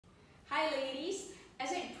Hi ladies!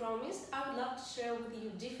 As I promised, I would love to share with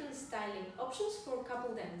you different styling options for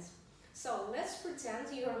couple dance. So let's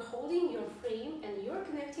pretend you are holding your frame and you're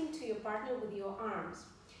connecting to your partner with your arms.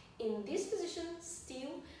 In this position,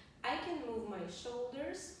 still, I can move my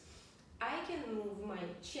shoulders, I can move my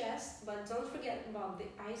chest, but don't forget about the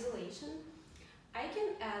isolation. I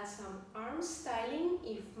can add some arm styling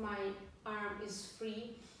if my arm is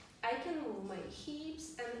free. I can move my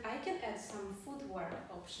hips and I can add some footwear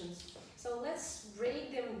options. So let's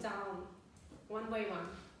break them down one by one.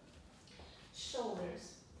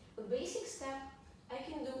 Shoulders. The basic step, I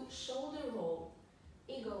can do shoulder roll.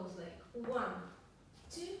 It goes like 1,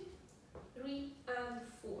 2, 3 and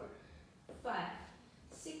 4, 5,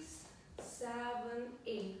 6, 7,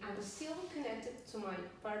 8. I'm still connected to my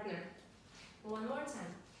partner. One more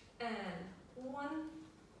time. And 1,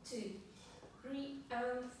 2, 3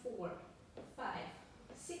 and 4, 5,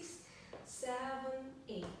 6, 7,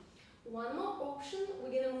 8. One more option,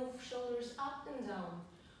 we're gonna move shoulders up and down.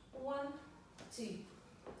 1, 2,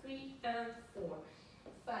 3 and 4,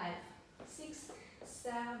 5, 6,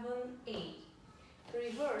 7, 8.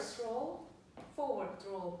 Reverse roll, forward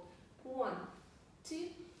roll. 1, 2,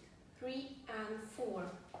 3 and 4.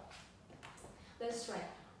 Let's try.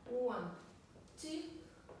 1, 2,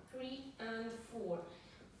 3 and 4,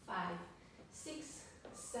 5, 6,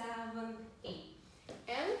 7, 8.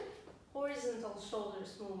 And horizontal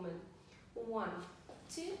shoulders movement. 1,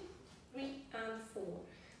 2, 3 and 4,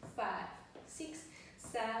 5, 6,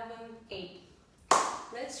 7, 8.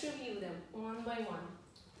 Let's review them one by one.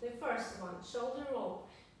 The first one, shoulder roll,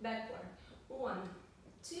 backward. 1,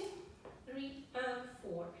 2, 3 and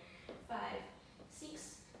 4, 5,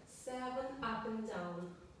 6, 7, up and down.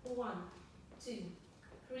 1, 2,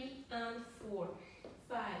 3 and 4,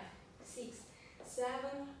 5, 6, 7,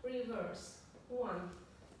 reverse. 1,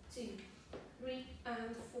 2, 3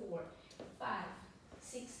 and 4, 5,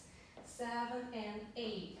 6, 7 and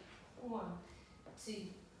 8. 1, 2,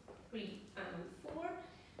 3 and 4,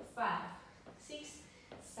 5, 6,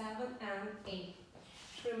 7 and 8.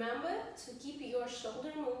 Remember to keep your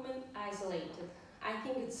shoulder movement isolated. I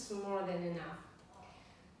think it's more than enough.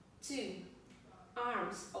 2.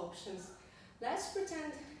 Arms options. Let's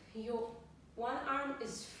pretend your one arm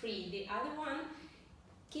is free, the other one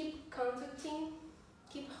keep contacting,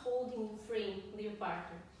 keep holding frame with your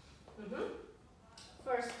partner.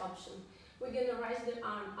 First option, we're gonna raise the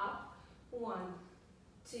arm up. 1,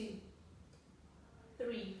 2,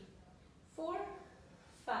 3, 4,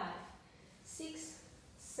 5, 6,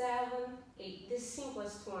 7, 8. The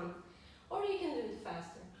simplest one. Or you can do it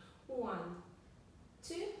faster. 1,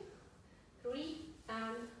 2, 3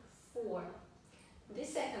 and 4. The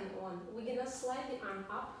second one, we're gonna slide the arm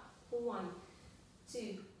up. 1,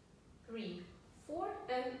 2, 3, 4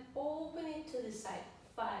 and open it to the side.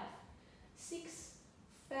 5, 6,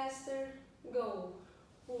 faster, go.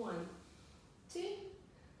 1, 2,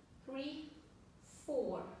 3,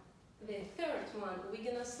 4. The third one,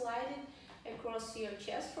 we're gonna slide it across your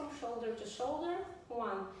chest from shoulder to shoulder.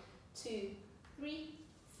 1, 2, 3,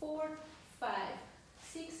 4, 5,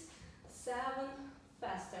 6, 7,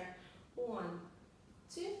 faster. 1,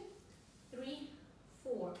 2, 3,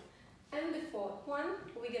 4. And the fourth one,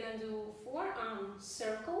 we're gonna do forearm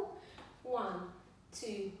circle. 1,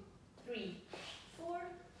 2, 3, 4,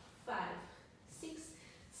 5, 6,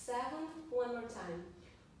 7. One more time.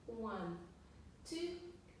 1, 2,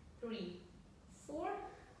 3, 4,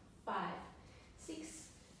 5, 6,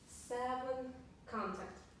 7.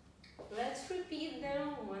 Contact. Let's repeat them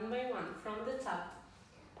one by one from the top.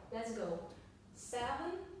 Let's go. 7,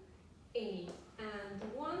 8,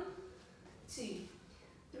 and 1, 2,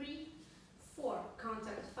 3, 4.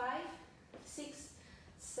 Contact. 5, 6,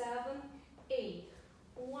 7, 8.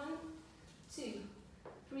 1, 2,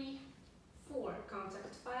 3, 4.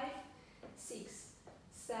 Contact. 5, 6,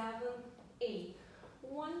 7, 8.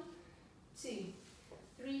 1, 2,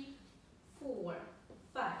 3, 4,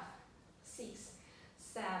 5, 6,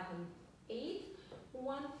 7, 8.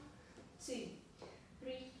 1, 2,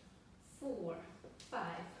 3, 4, 5,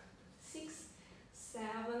 6,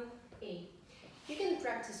 7, 8. You can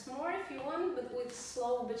practice more if you want, but with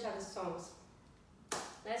slow bachata songs.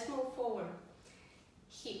 Let's move forward.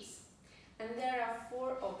 Hips. And there are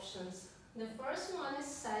 4 options. The first one is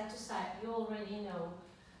side to side. You already know.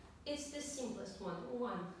 It's the simplest one.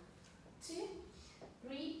 1, 2,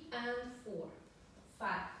 3 and 4, 5,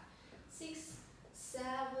 6, 7,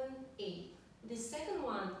 8. The second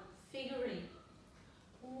one, figure 8.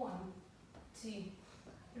 1, 2,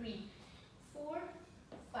 3, 4,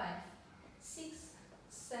 5, 6,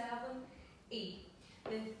 7, 8.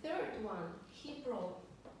 The third one, hip roll.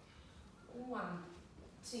 1,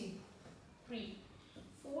 2, 3,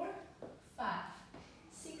 4, 5,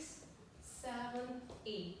 6, 7,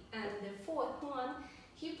 8. And the fourth one,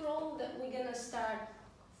 hip roll, that we're gonna start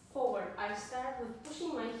forward. I start with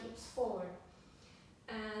pushing my hips forward.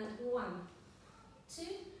 And 1, 2,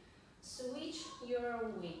 switch your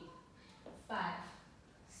weight. 5,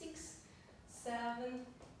 6, 7,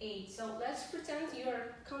 8. So let's pretend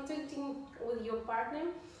you're contacting with your partner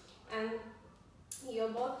and your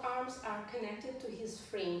both arms are connected to his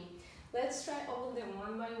frame. Let's try all of them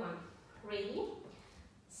one by one. Ready?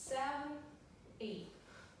 7, 8.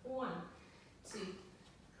 1, 2,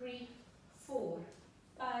 3, 4,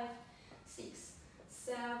 5, 6,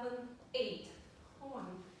 7, 8. 1,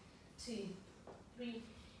 2, 3,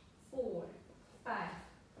 4, 5,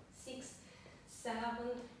 6, 7.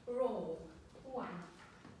 Roll. 1,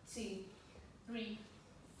 2, 3,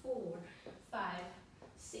 4, 5,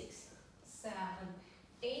 6, 7,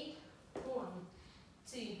 8. 1,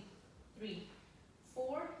 2, 3,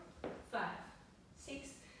 4, 5, 6,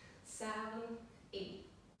 7, 8.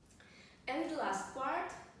 And the last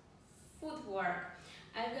part, footwork.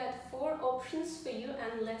 I've got 4 options for you,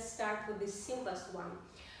 and let's start with the simplest one.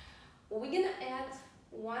 We're gonna add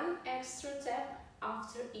 1 extra tap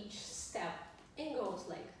after each step. It goes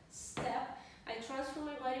like step, I transfer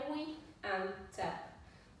my body weight and tap,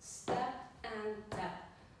 step and tap,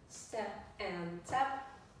 step and tap,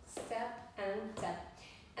 step and tap.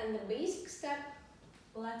 And the basic step,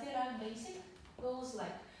 lateral basic, goes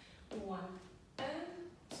like 1 and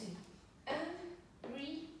 2 and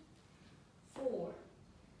 3, 4,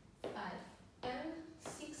 5 and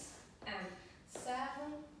 6 and 7,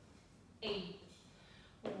 8.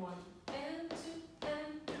 1 and 2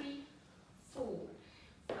 and 3, 4,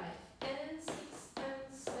 5 and 6 and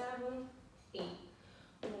 7, 8.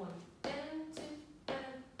 1 and 2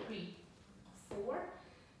 and 3, 4,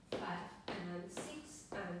 5 and 6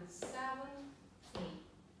 and 7, 8.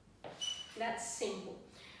 That's simple,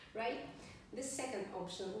 right? The second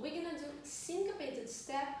option, we're gonna do syncopated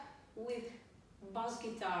step with bass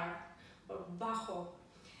guitar or bajo.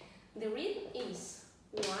 The rhythm is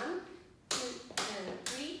 1, 2 and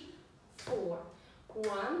 3, 4.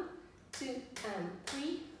 1, 2 and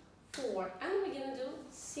 3, 4. And we're gonna do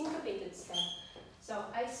syncopated step. So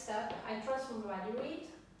I step, I transfer my body weight,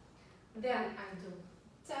 then I do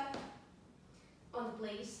tap on the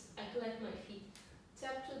place, I collect my feet,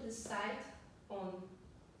 tap to the side on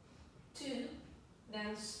 2,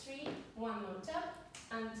 then 3, 1 more tap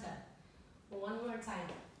and tap. 1 more time.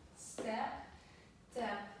 Step,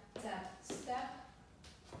 tap, tap, step,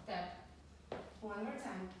 tap. 1 more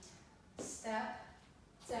time. Step,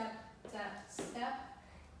 tap, tap, step.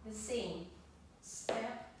 The same.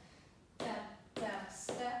 Step, tap, tap,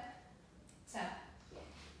 step, tap.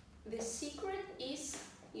 The secret is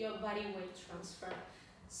your body weight transfer.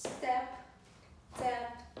 Step,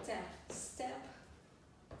 tap, tap, step,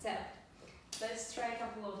 tap. Let's try a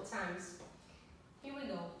couple of times. Here we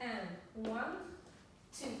go. And 1,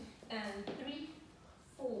 2 and 3,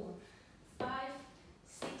 4, 5,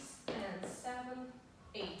 6 and 7,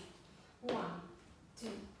 8. 1, 2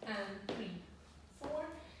 and 3, 4,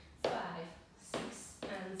 5, 6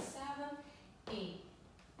 and 7, 8.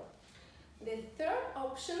 The third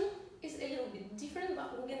option is a little bit different,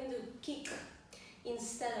 but we're gonna do kick.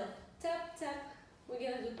 Instead of tap, tap, we're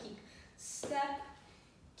gonna do kick. Step,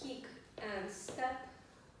 kick and step,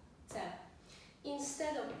 tap.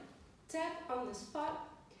 Instead of tap on the spot,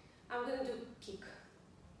 I'm gonna do kick.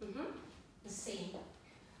 The same.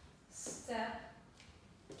 Step,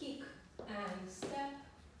 kick and step,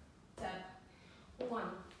 tap. 1,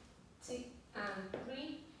 2 and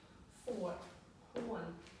 3, 4.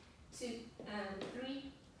 1, 2 and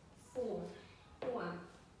 3, 4. 1,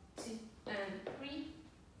 2 and 3,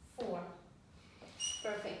 4.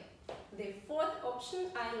 Perfect. The fourth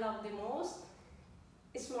option I love the most.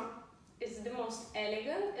 It's the most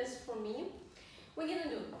elegant, is for me. We're gonna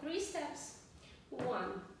do 3 steps.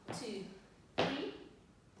 1, 2, 3.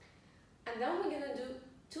 And then we're gonna do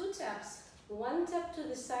 2 taps. 1 tap to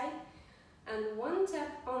the side and 1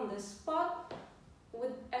 tap on the spot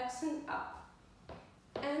with accent up.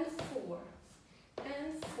 And 4.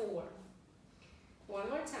 And 4. 1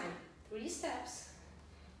 more time. 3 steps.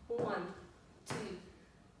 1, 2,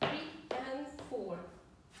 3 and 4.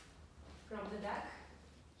 From the back.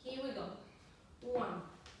 Here we go. 1,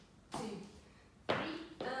 2, 3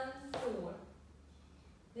 and 4.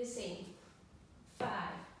 The same. 5,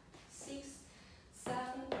 6,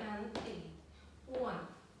 7 and 8. 1,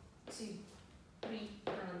 2, 3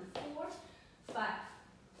 and 4. 5,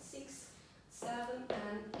 6, 7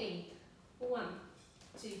 and 8. 1,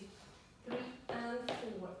 2, 3 and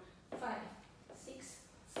 4. 5, 6,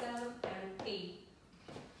 7 and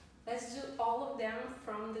Let's do all of them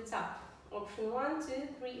from the top. Option 1, 2,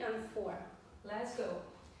 3, and 4. Let's go.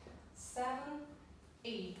 7,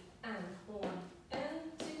 8, and 1, and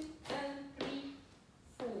 2, and 3,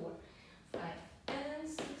 4, 5, and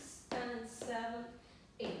 6, and 7,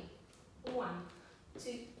 8. 1,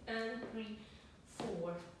 2, and 3,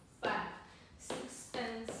 4, 5, 6,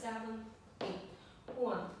 and 7, 8.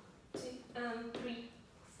 1, 2, and 3,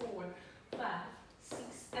 4, 5, 6,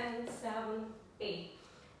 and 7, 8.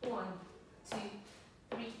 1, 2,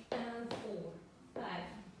 3, and 4, 5,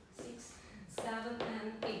 6, 7,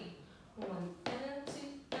 and 8. 1, and 2,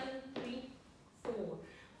 and 3, 4,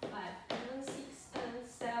 5, and 6, and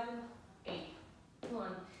 7, 8.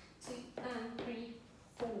 1, 2, and 3,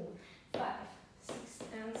 4, 5, 6,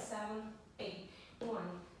 and 7, 8. 1,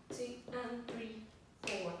 2, and 3,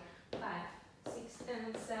 4, 5, 6,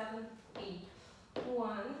 and 7, 8.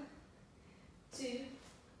 1, 2,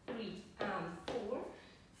 3, and 4,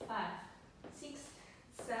 5, 6,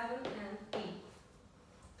 7, and 8.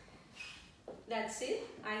 That's it.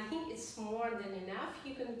 I think it's more than enough.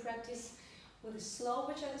 You can practice with slow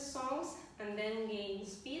bachata songs and then gain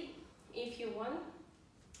speed if you want.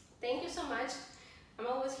 Thank you so much. I'm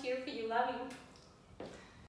always here for you. Love you.